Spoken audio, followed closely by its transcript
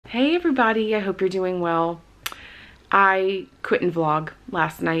Hey everybody, I hope you're doing well. I couldn't vlog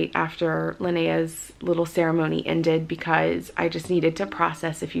last night after Linnea's little ceremony ended because I just needed to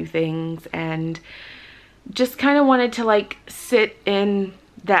process a few things and just kind of wanted to like sit in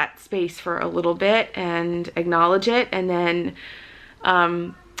that space for a little bit and acknowledge it, and then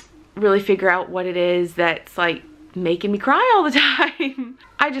really figure out what it is that's like making me cry all the time.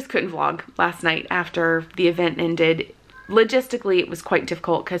 I just couldn't vlog last night after the event ended. Logistically, it was quite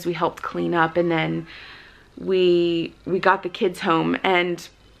difficult because we helped clean up, and then we got the kids home, and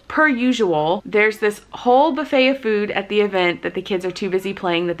per usual, there's this whole buffet of food at the event that the kids are too busy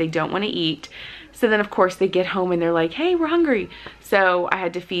playing that they don't want to eat. So then of course they get home and they're like, hey, we're hungry. So I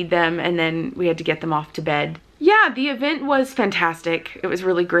had to feed them, and then we had to get them off to bed. Yeah, the event was fantastic. It was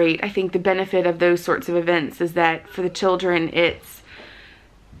really great. I think the benefit of those sorts of events is that for the children, it's,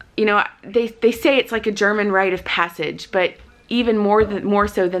 you know, they say it's like a German rite of passage, but even more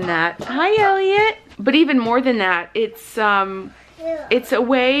so than that. Hi, Elliot. But even more than that, it's a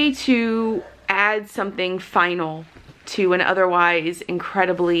way to add something final to an otherwise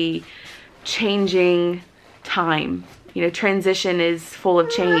incredibly changing time. You know, transition is full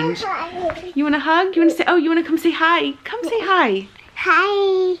of change. You want a hug? You want to say, oh, you want to come say hi? Come say hi.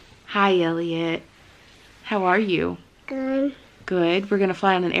 Hi. Hi, Elliot. How are you? Good. Good. We're going to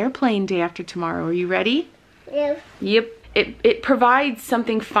fly on an airplane day after tomorrow. Are you ready? Yep. Yep. It provides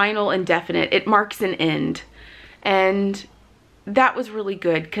something final and definite. It marks an end. And that was really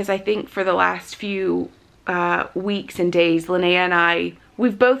good because I think for the last few weeks and days, Linnea and I,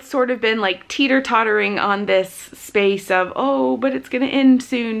 we've both sort of been like teeter-tottering on this space of, oh, but it's going to end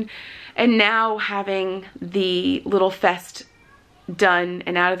soon. And now having the little fest done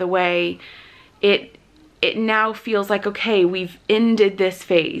and out of the way, it now feels like, okay, we've ended this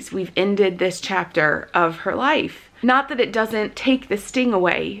phase. We've ended this chapter of her life. Not that it doesn't take the sting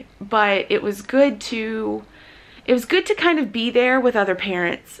away, but it was good to kind of be there with other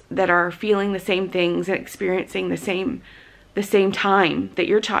parents that are feeling the same things and experiencing the same time that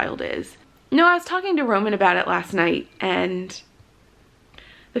your child is. No, I was talking to Roman about it last night, and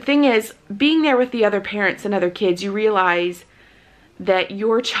the thing is, being there with the other parents and other kids, you realize that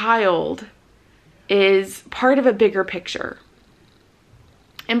your child is part of a bigger picture.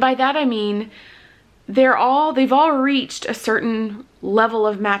 And by that I mean they've all reached a certain level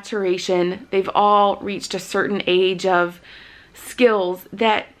of maturation. They've all reached a certain age of skills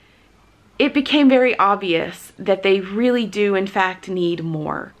that it became very obvious that they really do in fact need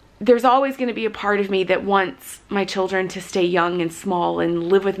more. There's always going to be a part of me that wants my children to stay young and small and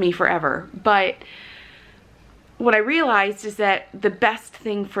live with me forever. But what I realized is that the best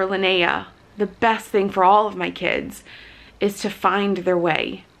thing for Linnea, the best thing for all of my kids, is to find their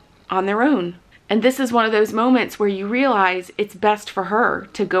way on their own. And this is one of those moments where you realize it's best for her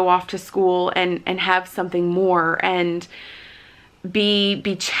to go off to school and have something more and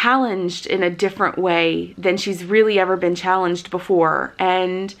be challenged in a different way than she's really ever been challenged before,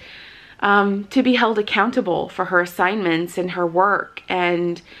 and to be held accountable for her assignments and her work.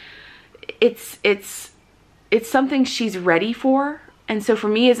 And it's something she's ready for. And so for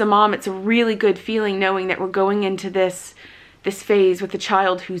me as a mom, it's a really good feeling knowing that we're going into this phase with a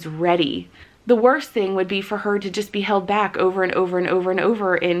child who's ready. The worst thing would be for her to just be held back over and over and over and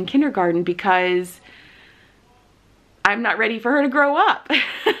over in kindergarten because I'm not ready for her to grow up.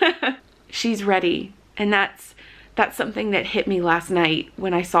 She's ready. And that's something that hit me last night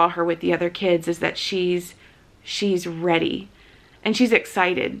when I saw her with the other kids, is that she's ready. And she's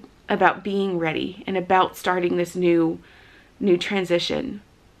excited about being ready and about starting this new transition.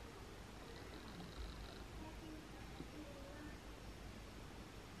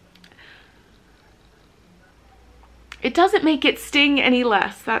 It doesn't make it sting any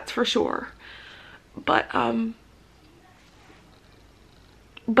less, that's for sure. But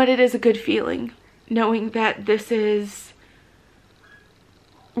it is a good feeling knowing that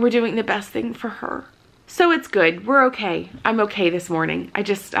we're doing the best thing for her. So it's good. We're okay. I'm okay this morning. I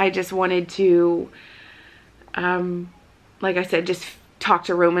just wanted to, like I said, just talk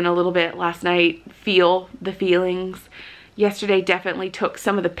to Roman a little bit last night, feel the feelings. Yesterday definitely took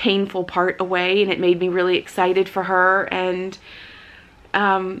some of the painful part away, and it made me really excited for her. And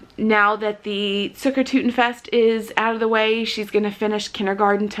now that the Zuckertutenfest is out of the way, she's going to finish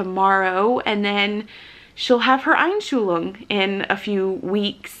kindergarten tomorrow, and then she'll have her Einschulung in a few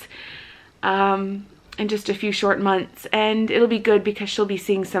weeks, in just a few short months. And it'll be good because she'll be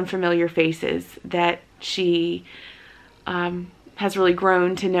seeing some familiar faces that she has really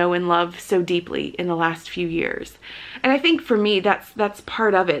grown to know and love so deeply in the last few years. And I think for me, that's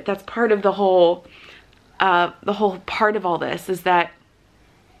part of it. That's part of the whole part of all this, is that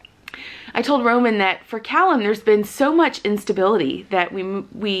I told Roman that for Callum, there's been so much instability that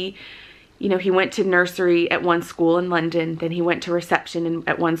we you know, he went to nursery at one school in London, then he went to reception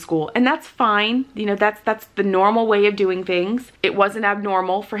at one school, and that's fine. You know, that's the normal way of doing things. It wasn't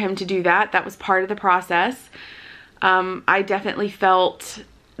abnormal for him to do that. That was part of the process. I definitely felt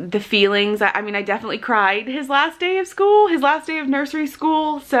the feelings. I mean, I definitely cried his last day of school, his last day of nursery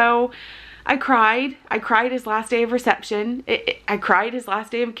school. So I cried. I cried his last day of reception. I cried his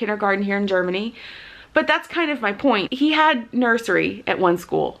last day of kindergarten here in Germany. But that's kind of my point. He had nursery at one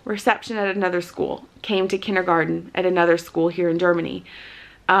school, reception at another school, came to kindergarten at another school here in Germany.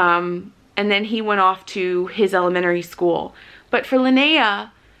 And then he went off to his elementary school. But for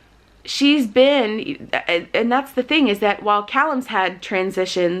Linnea, she's been, and that's the thing, is that while Callum's had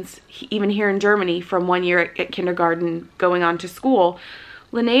transitions, even here in Germany, from 1 year at kindergarten going on to school,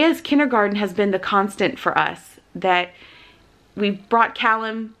 Linnea's kindergarten has been the constant for us. That we brought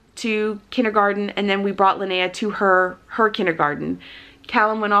Callum to kindergarten, and then we brought Linnea to her kindergarten.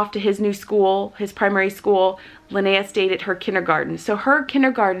 Callum went off to his new school, his primary school. Linnea stayed at her kindergarten. So her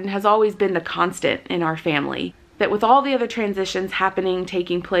kindergarten has always been the constant in our family. That with all the other transitions happening,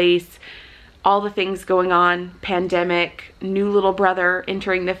 taking place, all the things going on, pandemic, new little brother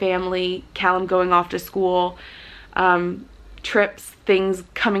entering the family, Callum going off to school, trips, things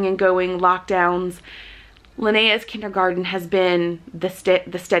coming and going, lockdowns, Linnea's kindergarten has been the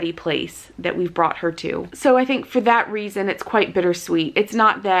steady place that we've brought her to. So I think for that reason, it's quite bittersweet. It's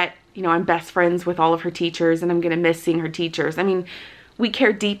not that, you know, I'm best friends with all of her teachers and I'm going to miss seeing her teachers. I mean, we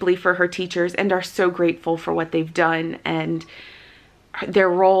care deeply for her teachers and are so grateful for what they've done, and their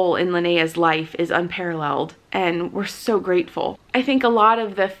role in Linnea's life is unparalleled, and we're so grateful. I think a lot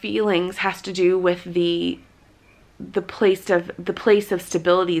of the feelings has to do with the place of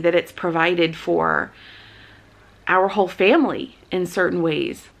stability that it's provided for our whole family in certain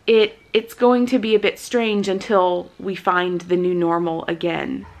ways. It's going to be a bit strange until we find the new normal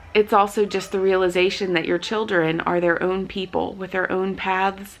again. It's also just the realization that your children are their own people with their own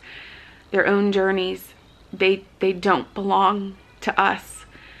paths, their own journeys. They don't belong to us.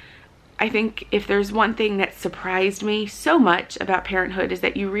 I think if there's one thing that surprised me so much about parenthood, is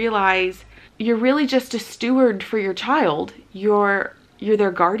that you realize you're really just a steward for your child. You're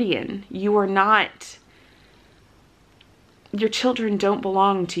their guardian. You are not. Your children don't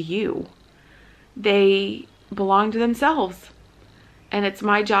belong to you. They belong to themselves. And it's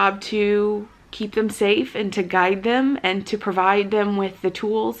my job to keep them safe and to guide them and to provide them with the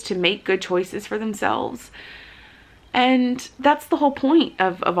tools to make good choices for themselves. And that's the whole point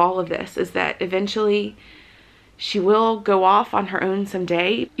of all of this, is that eventually she will go off on her own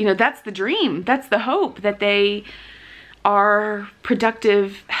someday. You know, that's the dream. That's the hope, that they are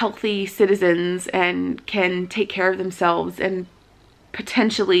productive, healthy citizens and can take care of themselves and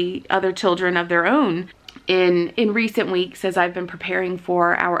potentially other children of their own. In recent weeks, as I've been preparing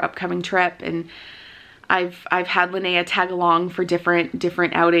for our upcoming trip, and I've had Linnea tag along for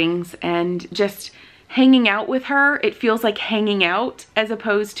different outings, and just hanging out with her, it feels like hanging out as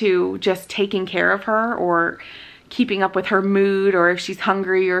opposed to just taking care of her or keeping up with her mood, or if she's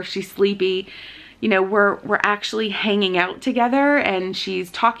hungry or if she's sleepy. You know, we're actually hanging out together, and she's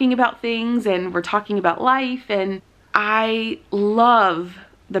talking about things, and we're talking about life, and I love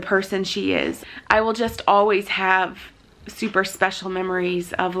the person she is. I will just always have super special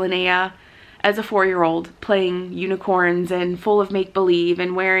memories of Linnea as a 4-year-old, playing unicorns and full of make-believe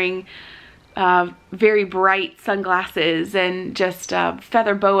and wearing very bright sunglasses and just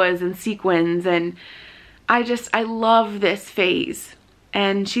feather boas and sequins. And I love this phase.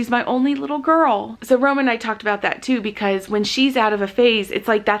 And she's my only little girl. So Roman and I talked about that too, because when she's out of a phase, it's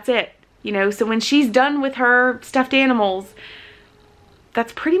like, that's it. You know, so when she's done with her stuffed animals,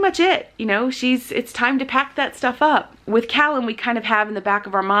 that's pretty much it. You know, it's time to pack that stuff up. With Callum, we kind of have in the back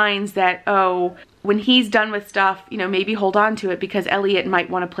of our minds that, oh, when he's done with stuff, you know, maybe hold on to it because Elliot might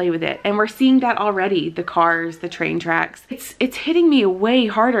want to play with it. And we're seeing that already, the cars, the train tracks. It's hitting me way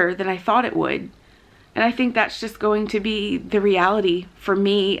harder than I thought it would. And I think that's just going to be the reality for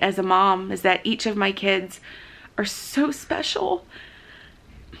me as a mom, is that each of my kids are so special.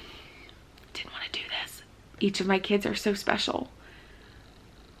 Didn't want to do this. Each of my kids are so special.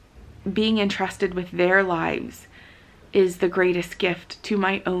 Being entrusted with their lives is the greatest gift to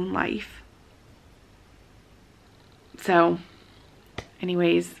my own life. So,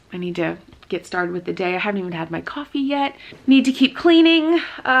 anyways, I need to get started with the day. I haven't even had my coffee yet. Need to keep cleaning.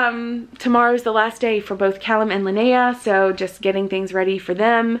 Tomorrow's the last day for both Callum and Linnea, so just getting things ready for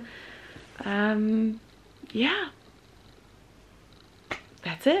them. Yeah.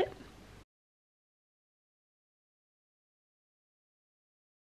 That's it.